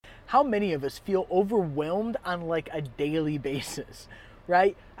how many of us feel overwhelmed on like a daily basis,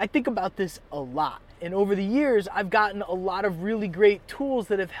 right? I think about this a lot. And over the years, I've gotten a lot of really great tools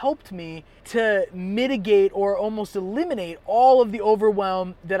that have helped me to mitigate or almost eliminate all of the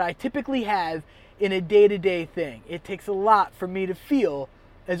overwhelm that I typically have in a day-to-day thing. It takes a lot for me to feel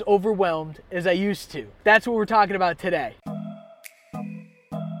as overwhelmed as I used to. That's what we're talking about today.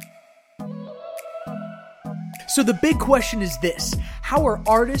 So the big question is this: how are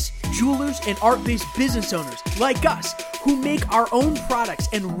artists, jewelers, and art-based business owners like us who make our own products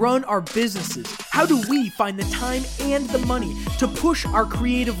and run our businesses, how do we find the time and the money to push our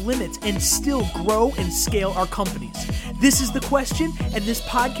creative limits and still grow and scale our companies? This is the question, and this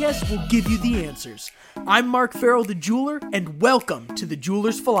podcast will give you the answers. I'm Mark Farrell, the jeweler, and welcome to the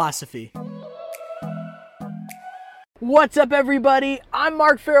Jeweler's Philosophy. What's up, everybody? I'm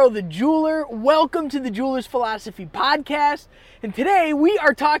Mark Farrell, the jeweler. Welcome to the Jeweler's Philosophy podcast. And today we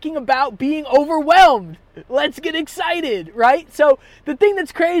are talking about being overwhelmed. Let's get excited, right? So the thing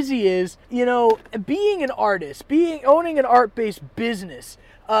that's crazy is, being an artist, owning an art-based business,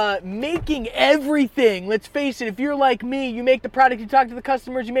 making everything. Let's face it, if you're like me, you make the product, you talk to the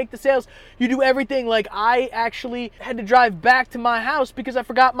customers, you make the sales, you do everything. Like, I actually had to drive back to my house because I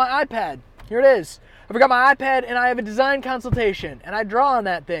forgot my iPad. Here it is. I forgot my iPad and I have a design consultation and I draw on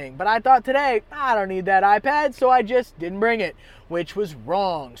that thing. But I thought today, I don't need that iPad, so I just didn't bring it, which was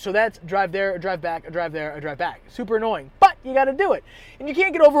wrong. So that's drive there, drive back, drive there, drive back. Super annoying, but you got to do it. And you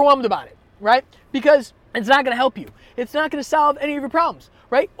can't get overwhelmed about it, right? Because it's not going to help you. It's not going to solve any of your problems,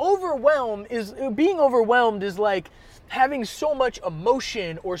 right? Being overwhelmed is like having so much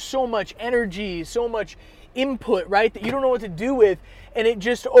emotion or so much energy, so much input, right? That you don't know what to do with, and it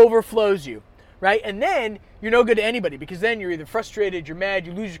just overflows you. Right? And then you're no good to anybody, because then you're either frustrated, you're mad,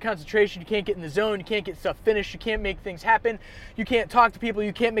 you lose your concentration, you can't get in the zone, you can't get stuff finished, you can't make things happen, you can't talk to people,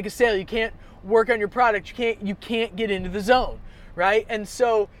 you can't make a sale, you can't work on your product, you can't get into the zone, right? And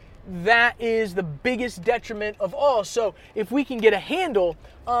so that is the biggest detriment of all. So if we can get a handle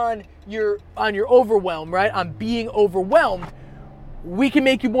on your overwhelm, right? On being overwhelmed, we can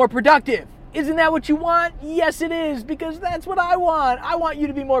make you more productive. Isn't that what you want? Yes, it is, because that's what I want. I want you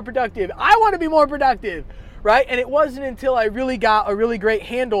to be more productive. I want to be more productive, right? And it wasn't until I really got a really great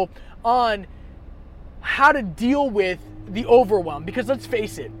handle on how to deal with the overwhelm, because let's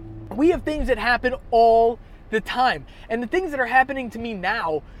face it, we have things that happen all the time. And the things that are happening to me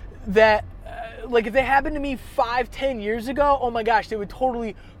now that, like if they happened to me 5-10 years ago, oh my gosh, they would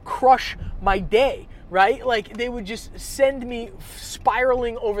totally crush my day, right? Like they would just send me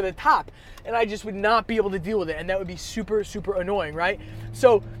spiraling over the top, and I just would not be able to deal with it. And that would be super, super annoying, right?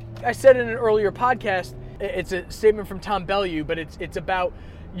 So I said in an earlier podcast, it's a statement from Tom Bellew, but it's about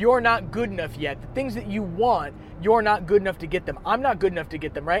you're not good enough yet. The things that you want, you're not good enough to get them. I'm not good enough to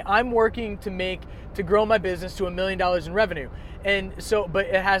get them, right? I'm working to grow my business to $1 million in revenue. And so, but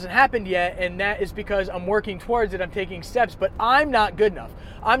it hasn't happened yet, and that is because I'm working towards it. I'm taking steps, but I'm not good enough.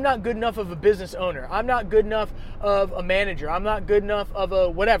 I'm not good enough of a business owner. I'm not good enough of a manager. I'm not good enough of a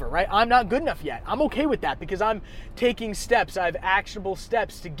whatever, right? I'm not good enough yet. I'm okay with that because I'm taking steps. I have actionable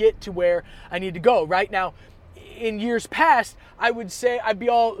steps to get to where I need to go. Right now, in years past, I would say I'd be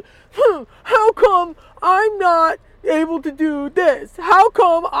all, how come I'm not able to do this? How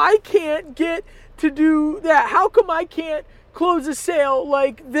come I can't get to do that? How come I can't close a sale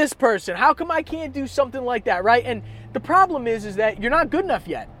like this person? How come I can't do something like that, right? And the problem is that you're not good enough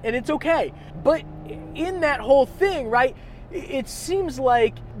yet, and it's okay. But in that whole thing, right, it seems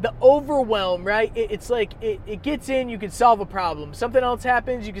like the overwhelm, right? It's like it gets in, you can solve a problem. Something else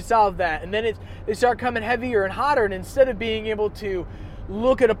happens, you can solve that. And then they start coming heavier and hotter, and instead of being able to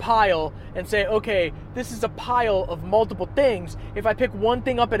look at a pile and say, okay, this is a pile of multiple things, if I pick one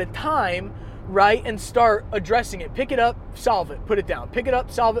thing up at a time, right, and start addressing it, pick it up, solve it, put it down, pick it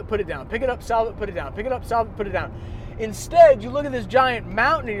up, solve it, put it down, pick it up, solve it, put it down, pick it up, solve it, put it down. Instead, you look at this giant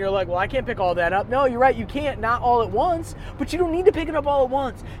mountain and you're like, well, I can't pick all that up. No, you're right, you can't, not all at once, but you don't need to pick it up all at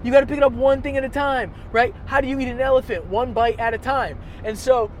once. You got to pick it up one thing at a time, right? How do you eat an elephant? One bite at a time. And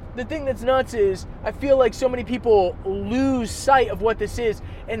so the thing that's nuts is I feel like so many people lose sight of what this is,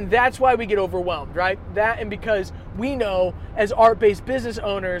 and that's why we get overwhelmed, right? That, and because we know as art-based business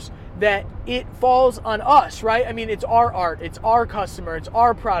owners that it falls on us, right? I mean, it's our art, it's our customer, it's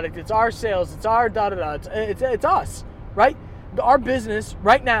our product, it's our sales, it's our da-da-da, it's us, right? Our business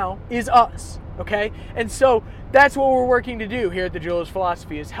right now is us, okay? And so that's what we're working to do here at the Jeweler's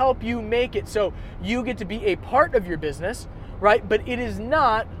Philosophy, is help you make it so you get to be a part of your business, right? But it is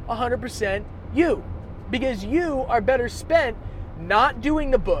not 100% you, because you are better spent not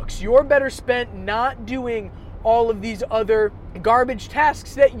doing the books. You're better spent not doing all of these other garbage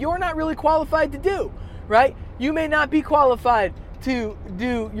tasks that you're not really qualified to do, right? You may not be qualified to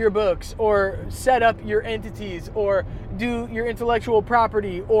do your books or set up your entities or do your intellectual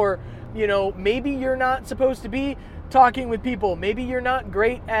property, or, maybe you're not supposed to be talking with people. Maybe you're not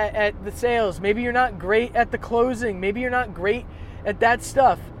great at the sales. Maybe you're not great at the closing. Maybe you're not great at that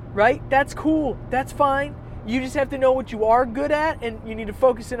stuff, right? That's cool. That's fine. You just have to know what you are good at, and you need to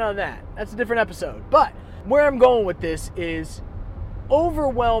focus in on that. That's a different episode. But where I'm going with this is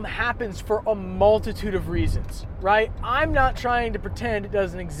overwhelm happens for a multitude of reasons, right? I'm not trying to pretend it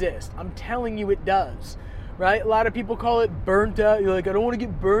doesn't exist. I'm telling you it does, right? A lot of people call it burnt out. You're like, I don't want to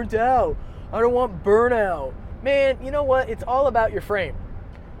get burnt out. I don't want burnout. Man, you know what? It's all about your frame.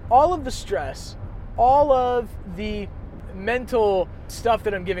 All of the stress, all of the mental stuff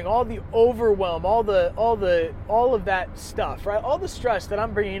that I'm giving, all the overwhelm, all of that stuff, right? All the stress that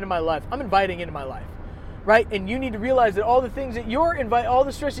I'm bringing into my life, I'm inviting into my life, right? And you need to realize that all the things that all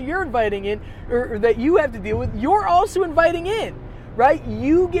the stress that you're inviting in, or that you have to deal with, you're also inviting in, right?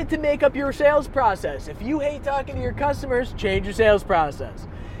 You get to make up your sales process. If you hate talking to your customers, change your sales process.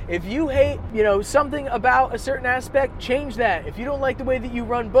 If you hate, something about a certain aspect, change that. If you don't like the way that you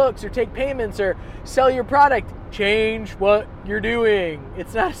run books or take payments or sell your product, change what you're doing.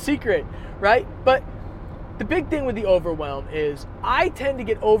 It's not a secret, right? But the big thing with the overwhelm is I tend to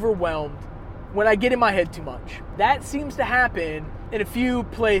get overwhelmed when I get in my head too much. That seems to happen in a few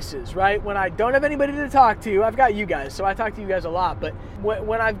places, right? When I don't have anybody to talk to, I've got you guys, so I talk to you guys a lot, but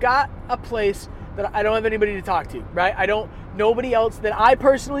when I've got a place that I don't have anybody to talk to, right? Nobody else that I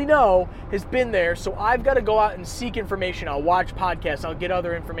personally know has been there, so I've got to go out and seek information. I'll watch podcasts, I'll get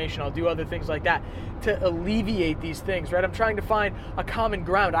other information, I'll do other things like that to alleviate these things, right? I'm trying to find a common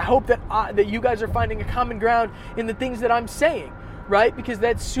ground. I hope that you guys are finding a common ground in the things that I'm saying, right? Because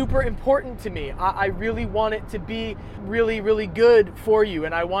that's super important to me. I really want it to be really, really good for you,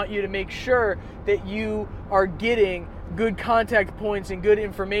 and I want you to make sure that you are getting good contact points and good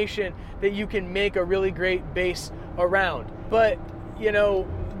information that you can make a really great base around. But,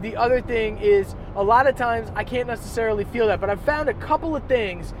 the other thing is a lot of times I can't necessarily feel that, but I've found a couple of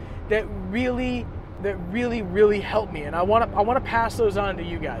things that really help me, and I want to pass those on to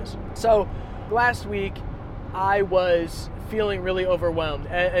you guys. So last week I was feeling really overwhelmed.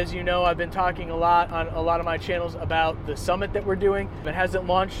 As you know, I've been talking a lot on a lot of my channels about the summit that we're doing. It hasn't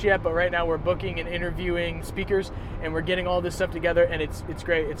launched yet, but right now we're booking and interviewing speakers, and we're getting all this stuff together, and it's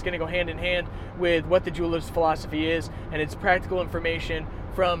great. It's going to go hand in hand with what the jeweler's philosophy is, and it's practical information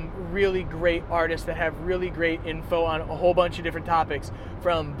from really great artists that have really great info on a whole bunch of different topics,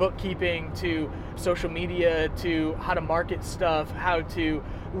 from bookkeeping to social media to how to market stuff, how to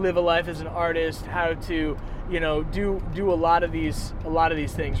live a life as an artist, how to do a lot of these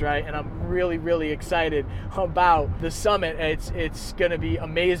things, right? And I'm really excited about the summit. It's gonna be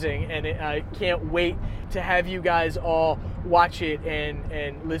amazing, and I can't wait to have you guys all watch it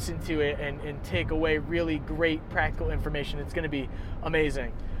and listen to it and take away really great practical information. It's gonna be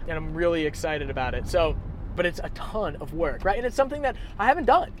amazing, and I'm really excited about it. But it's a ton of work, right? And it's something that I haven't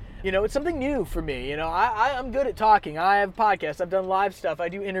done. It's something new for me. I'm good at talking. I have podcasts. I've done live stuff. I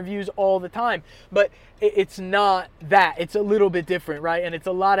do interviews all the time. But it's not that. It's a little bit different, right? And it's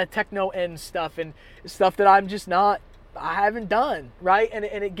a lot of techno-end stuff and stuff that I haven't done, right? And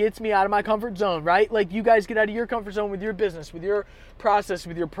it gets me out of my comfort zone, right? Like you guys get out of your comfort zone with your business, with your process,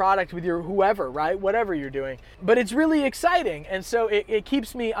 with your product, with your whoever, right? Whatever you're doing. But it's really exciting. And so it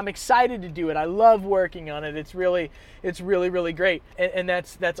keeps me, I'm excited to do it. I love working on it. It's really great. And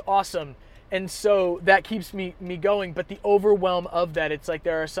that's awesome. And so that keeps me going. But the overwhelm of that, it's like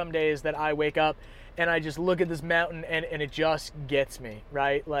there are some days that I wake up and I just look at this mountain and it just gets me,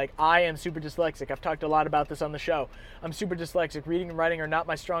 right? Like I am super dyslexic. I've talked a lot about this on the show. I'm super dyslexic. Reading and writing are not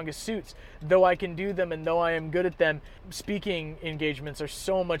my strongest suits. Though I can do them and though I am good at them, speaking engagements are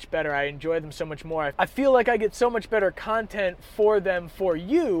so much better. I enjoy them so much more. I feel like I get so much better content for them for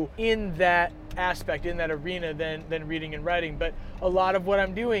you in that aspect, in that arena than reading and writing. But a lot of what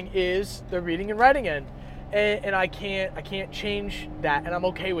I'm doing is the reading and writing end. And I can't change that, and I'm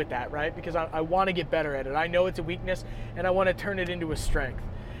okay with that, right? Because I want to get better at it. I know it's a weakness, and I want to turn it into a strength.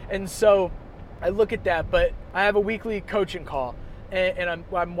 And so I look at that, but I have a weekly coaching call, and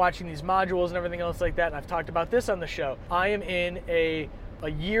I'm watching these modules and everything else like that, and I've talked about this on the show. I am in a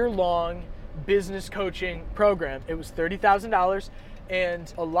year-long business coaching program. It was $30,000,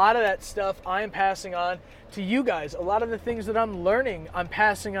 And a lot of that stuff I am passing on to you guys. A lot of the things that I'm learning, I'm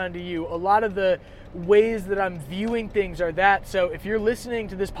passing on to you. A lot of the ways that I'm viewing things are that. So if you're listening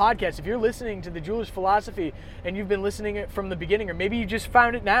to this podcast, if you're listening to the Jeweler's Philosophy and you've been listening it from the beginning, or maybe you just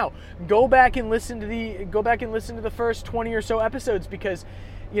found it now, go back and listen to the first 20 or so episodes, because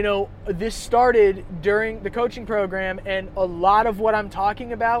this started during the coaching program, and a lot of what I'm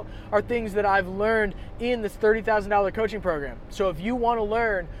talking about are things that I've learned in this $30,000 coaching program. So if you want to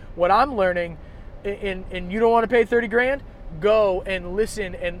learn what I'm learning and you don't want to pay 30 grand, go and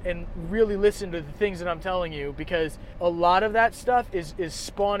listen and really listen to the things that I'm telling you, because a lot of that stuff is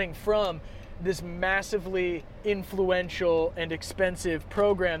spawning from this massively influential and expensive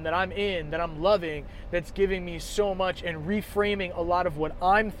program that I'm in, that I'm loving, that's giving me so much and reframing a lot of what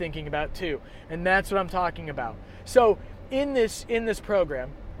I'm thinking about too. And that's what I'm talking about. So in this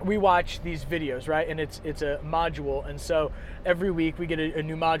program, we watch these videos, right? And it's a module. And so every week we get a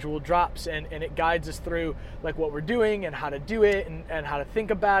new module drops, and it guides us through like what we're doing and how to do it and how to think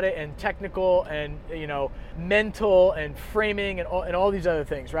about it, and technical and, mental and framing and all these other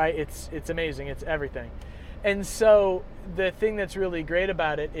things, right? It's amazing. It's everything. And so the thing that's really great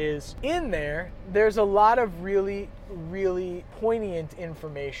about it is in there's a lot of really, really poignant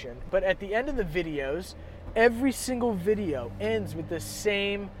information. But at the end of the videos, every single video ends with the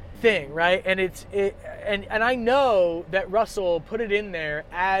same thing, right? And and I know that Russell put it in there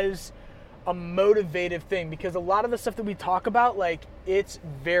as a motivative thing, because a lot of the stuff that we talk about, like, it's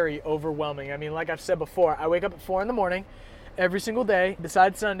very overwhelming. I mean, like I've said before, I wake up at 4 a.m. every single day,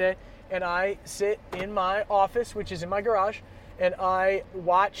 besides Sunday, and I sit in my office, which is in my garage, and I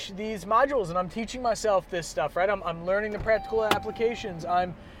watch these modules, and I'm teaching myself this stuff, right? I'm learning the practical applications.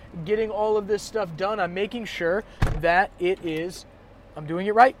 I'm getting all of this stuff done. I'm making sure that I'm doing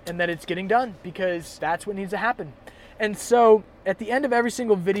it right and that it's getting done, because that's what needs to happen. And so at the end of every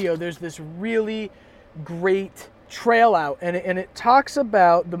single video, there's this really great trail out, and it talks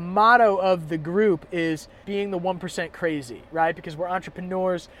about the motto of the group is being the 1% crazy, right? Because we're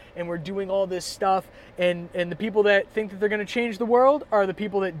entrepreneurs and we're doing all this stuff, and the people that think that they're going to change the world are the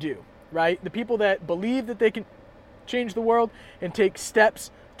people that do, right? The people that believe that they can change the world and take steps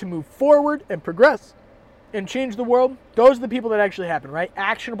to move forward and progress and change the world, those are the people that actually happen, right?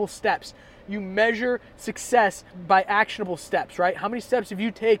 Actionable steps. You measure success by actionable steps, right? How many steps have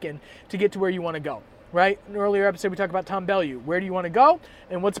you taken to get to where you want to go, right? In an earlier episode, we talked about Tom Bellew. Where do you want to go,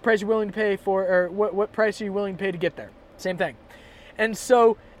 and what's the price you're willing to pay for, or what price are you willing to pay to get there? Same thing. And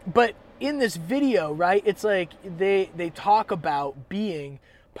so, but in this video, right, it's like they talk about being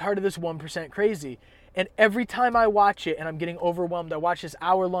part of this 1% crazy. And every time I watch it and I'm getting overwhelmed, I watch this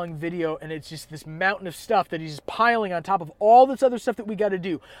hour-long video, and it's just this mountain of stuff that he's just piling on top of all this other stuff that we got to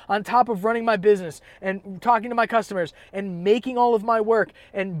do, on top of running my business and talking to my customers and making all of my work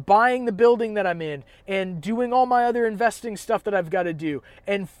and buying the building that I'm in and doing all my other investing stuff that I've got to do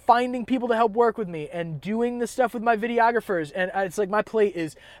and finding people to help work with me and doing the stuff with my videographers. And it's like my plate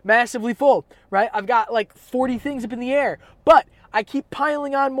is massively full, right? I've got like 40 things up in the air, but I keep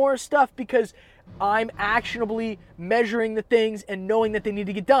piling on more stuff because I'm actionably measuring the things and knowing that they need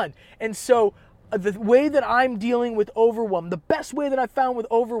to get done. And so the way that I'm dealing with overwhelm, the best way that I've found with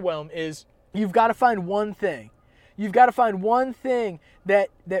overwhelm is you've got to find one thing. You've got to find one thing that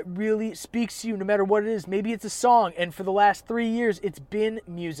really speaks to you no matter what it is. Maybe it's a song, and for the last 3 years, it's been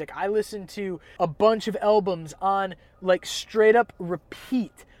music. I listened to a bunch of albums on like straight up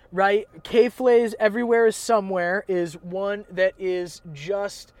repeat, right? K-Flay's Everywhere is Somewhere is one that is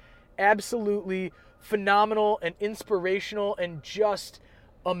just absolutely phenomenal and inspirational and just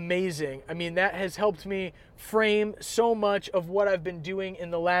amazing. I mean, that has helped me frame so much of what I've been doing in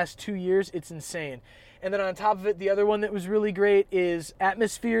the last 2 years. It's insane. And then on top of it, the other one that was really great is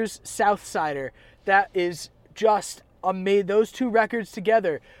Atmosphere's Southsider. That is just amazing. Those two records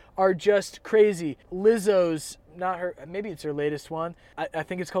together are just crazy. Lizzo's, not her, maybe it's her latest one. I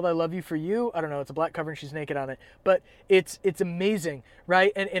think it's called I Love You For You. I don't know. It's a black cover and she's naked on it. But it's amazing,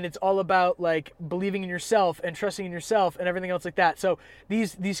 right? And it's all about like believing in yourself and trusting in yourself and everything else like that. So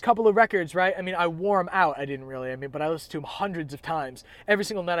these couple of records, right? I mean, I wore them out. I didn't really. But I listened to them hundreds of times. Every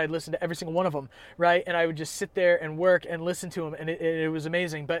single night I'd listen to every single one of them, right? And I would just sit there and work and listen to them, and it was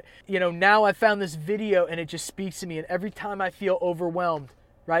amazing. But, now I found this video and it just speaks to me. And every time I feel overwhelmed,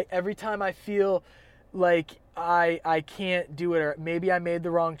 right? Every time I feel like I can't do it, or maybe I made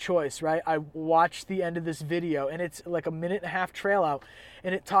the wrong choice, right? I watched the end of this video, and it's like a 1.5-minute trail out,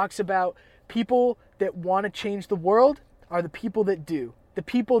 and it talks about people that want to change the world are the people that do, The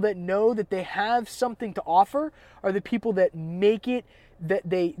people that know that they have something to offer are the people that make it, that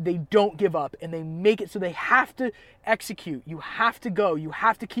they don't give up, and they make it so they have to execute. You have to go. You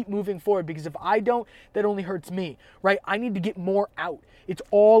have to keep moving forward, because if I don't, that only hurts me, right? I need to get more out. It's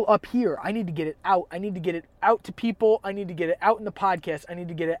all up here. I need to get it out. I need to get it out to people. I need to get it out in the podcast. I need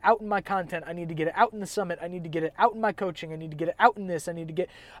to get it out in my content. I need to get it out in the summit. I need to get it out in my coaching. I need to get it out in this. I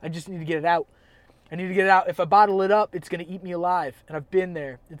just need to get it out. I need to get it out. If I bottle it up, it's going to eat me alive. And I've been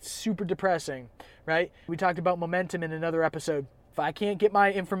there. It's super depressing, right? We talked about momentum in another episode. If I can't get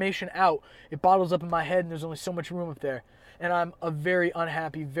my information out, it bottles up in my head, and there's only so much room up there. And I'm a very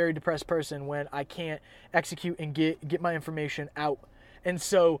unhappy, very depressed person when I can't execute and get my information out. And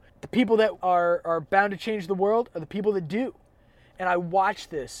so the people that are bound to change the world are the people that do. And I watch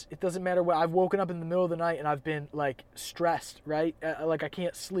this. It doesn't matter what. I've woken up in the middle of the night and I've been like stressed, right? Like I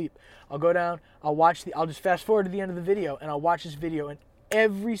can't sleep. I'll go down, I'll just fast forward to the end of the video, and I'll watch this video, and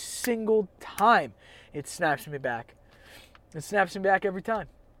every single time it snaps me back. It snaps me back every time.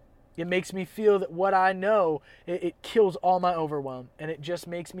 It makes me feel that what I know, it kills all my overwhelm. And it just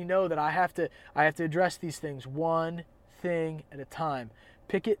makes me know that I have to address these things one thing at a time.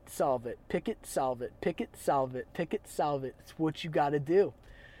 Pick it, solve it. Pick it, solve it. Pick it, solve it. Pick it, solve it. It's what you got to do.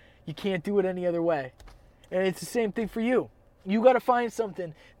 You can't do it any other way. And it's the same thing for you. You got to find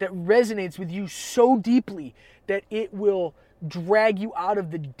something that resonates with you so deeply that it will drag you out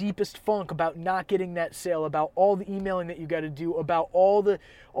of the deepest funk about not getting that sale, about all the emailing that you got to do, about all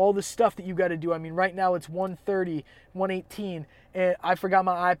the stuff that you got to do. I mean, right now it's 1:30, 1:18, and I forgot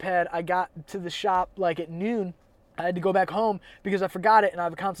my iPad. I got to the shop like at noon. I had to go back home because I forgot it, and I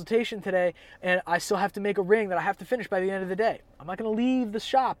have a consultation today, and I still have to make a ring that I have to finish by the end of the day. I'm not going to leave the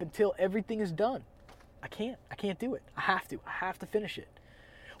shop until everything is done. I can't do it. I have to finish it.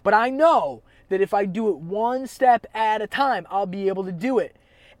 But I know that if I do it one step at a time, I'll be able to do it.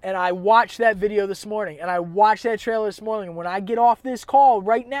 And I watched that video this morning, and I watched that trailer this morning, and when I get off this call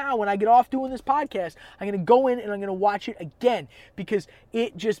right now, when I get off doing this podcast, I'm going to go in and I'm going to watch it again, because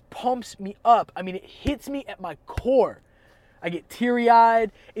it just pumps me up. I mean, it hits me at my core. I get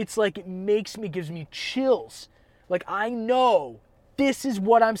teary-eyed. It's like gives me chills. Like, I know this is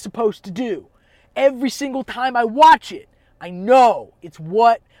what I'm supposed to do. Every single time I watch it, I know it's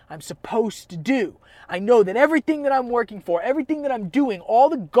what I'm supposed to do. I know that everything that I'm working for, everything that I'm doing, all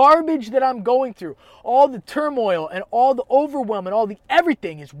the garbage that I'm going through, all the turmoil and all the overwhelm and all the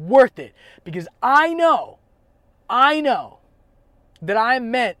everything is worth it, because I know that I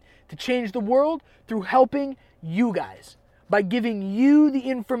am meant to change the world through helping you guys, by giving you the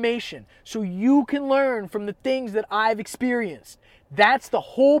information so you can learn from the things that I've experienced. That's the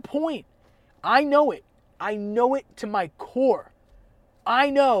whole point. I know it. I know it to my core.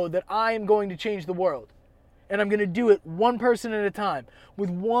 I know that I am going to change the world. And I'm going to do it one person at a time, with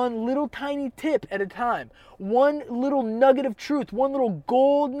one little tiny tip at a time, one little nugget of truth, one little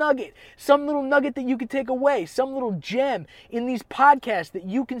gold nugget, some little nugget that you can take away, some little gem in these podcasts that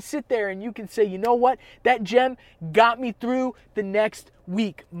you can sit there and you can say, you know what, that gem got me through the next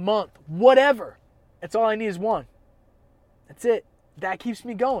week, month, whatever. That's all I need is one. That's it. That keeps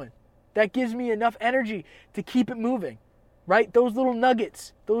me going. That gives me enough energy to keep it moving. Right? Those little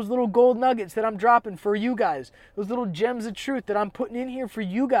nuggets, those little gold nuggets that I'm dropping for you guys, those little gems of truth that I'm putting in here for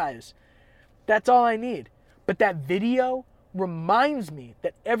you guys, that's all I need. But that video reminds me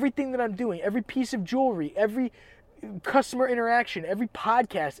that everything that I'm doing, every piece of jewelry, every customer interaction, every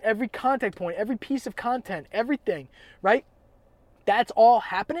podcast, every contact point, every piece of content, everything, right? That's all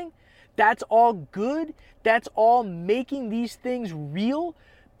happening. That's all good. That's all making these things real,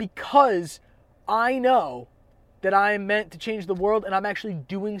 because I know that I am meant to change the world, and I'm actually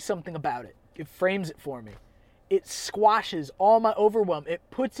doing something about it. It frames it for me. It squashes all my overwhelm. It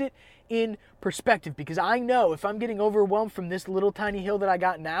puts it in perspective, because I know if I'm getting overwhelmed from this little tiny hill that I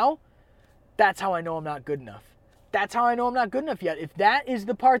got now, that's how I know I'm not good enough. That's how I know I'm not good enough yet. If that is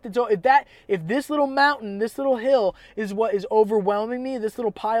the part if this little mountain, this little hill is what is overwhelming me, this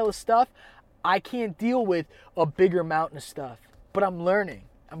little pile of stuff, I can't deal with a bigger mountain of stuff. But I'm learning.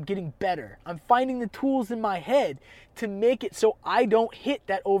 I'm getting better. I'm finding the tools in my head to make it so I don't hit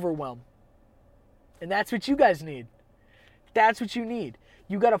that overwhelm. And that's what you guys need. That's what you need.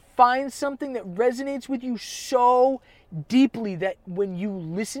 You got to find something that resonates with you so deeply that when you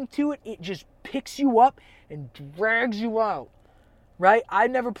listen to it, it just picks you up and drags you out. Right? I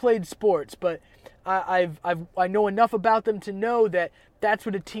never played sports, but I know enough about them to know that that's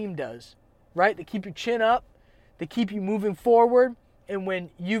what a team does. Right? They keep your chin up. They keep you moving forward. And when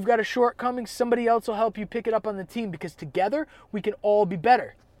you've got a shortcoming, somebody else will help you pick it up on the team, because together we can all be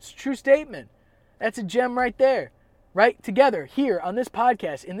better. It's a true statement. That's a gem right there. right? Together, here on this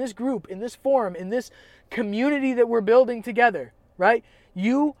podcast, in this group, in this forum, in this community that we're building together, right?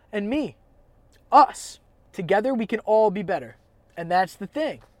 You and me, us, together we can all be better. And that's the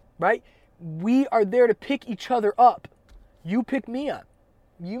thing, right? We are there to pick each other up. You pick me up.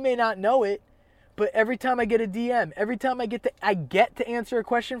 You may not know it, but every time I get a DM, every time I get to answer a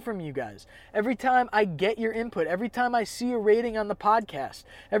question from you guys, every time I get your input, every time I see a rating on the podcast,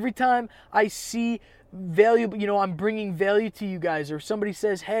 every time I see valuable, I'm bringing value to you guys, or somebody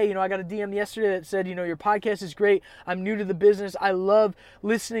says, hey, I got a DM yesterday that said, your podcast is great. I'm new to the business. I love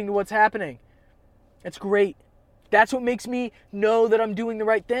listening to what's happening. It's great. That's what makes me know that I'm doing the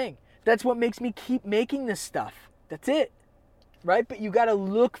right thing. That's what makes me keep making this stuff. That's it. Right? But you got to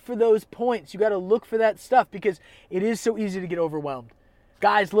look for those points. You got to look for that stuff because it is so easy to get overwhelmed.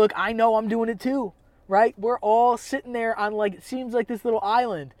 Guys, look, I know I'm doing it too, right? We're all sitting there on it seems like this little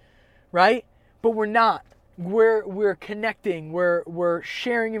island, right? But we're not. We're connecting. We're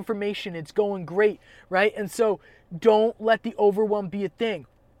sharing information. It's going great, right? And so don't let the overwhelm be a thing.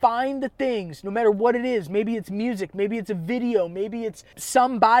 Find the things, no matter what it is. Maybe it's music, maybe it's a video, maybe it's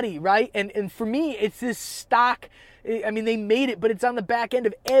somebody, right? And for me, it's this stock. They made it, but it's on the back end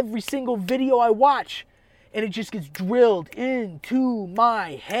of every single video I watch. And it just gets drilled into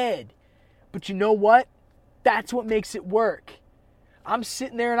my head. But you know what? That's what makes it work. I'm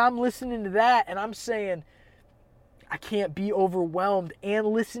sitting there and I'm listening to that and I'm saying, I can't be overwhelmed and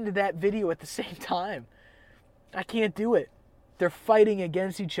listen to that video at the same time. I can't do it. They're fighting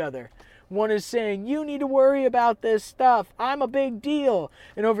against each other. One is saying, you need to worry about this stuff. I'm a big deal.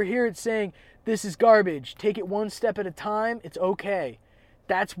 And over here it's saying, this is garbage. Take it one step at a time. It's okay.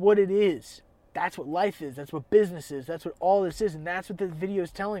 That's what it is. That's what life is. That's what business is. That's what all this is. And that's what this video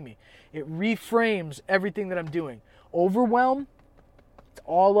is telling me. It reframes everything that I'm doing. Overwhelm, it's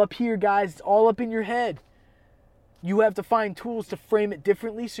all up here, guys. It's all up in your head. You have to find tools to frame it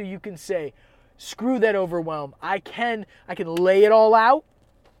differently so you can say, screw that overwhelm. I can lay it all out.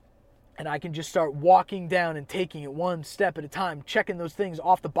 And I can just start walking down and taking it one step at a time, checking those things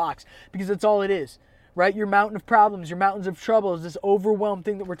off the box, because that's all it is, right? Your mountain of problems, your mountains of trouble is this overwhelmed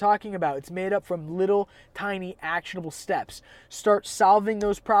thing that we're talking about. It's made up from little, tiny, actionable steps. Start solving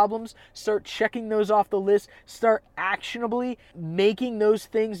those problems, start checking those off the list, start actionably making those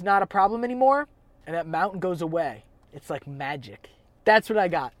things not a problem anymore, and that mountain goes away. It's like magic. That's what I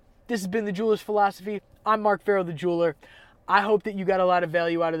got. This has been The Jeweler's Philosophy. I'm Mark Farrell, the Jeweler. I hope that you got a lot of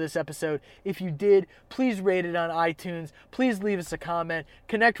value out of this episode. If you did, please rate it on iTunes. Please leave us a comment.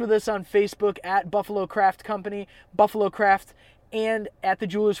 Connect with us on Facebook at Buffalo Craft Company, Buffalo Craft, and at The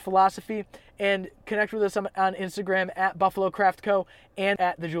Jeweler's Philosophy. And connect with us on Instagram at Buffalo Craft Co. and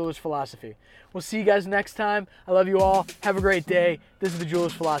at The Jeweler's Philosophy. We'll see you guys next time. I love you all. Have a great day. This is The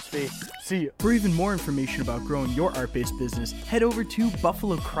Jeweler's Philosophy. See you. For even more information about growing your art-based business, head over to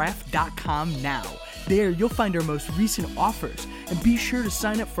buffalocraft.com now. There, you'll find our most recent offers, and be sure to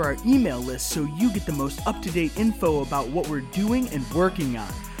sign up for our email list so you get the most up-to-date info about what we're doing and working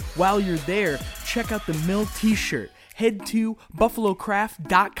on. While you're there, check out the Mill t-shirt. Head to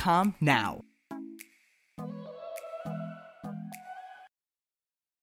buffalocraft.com now.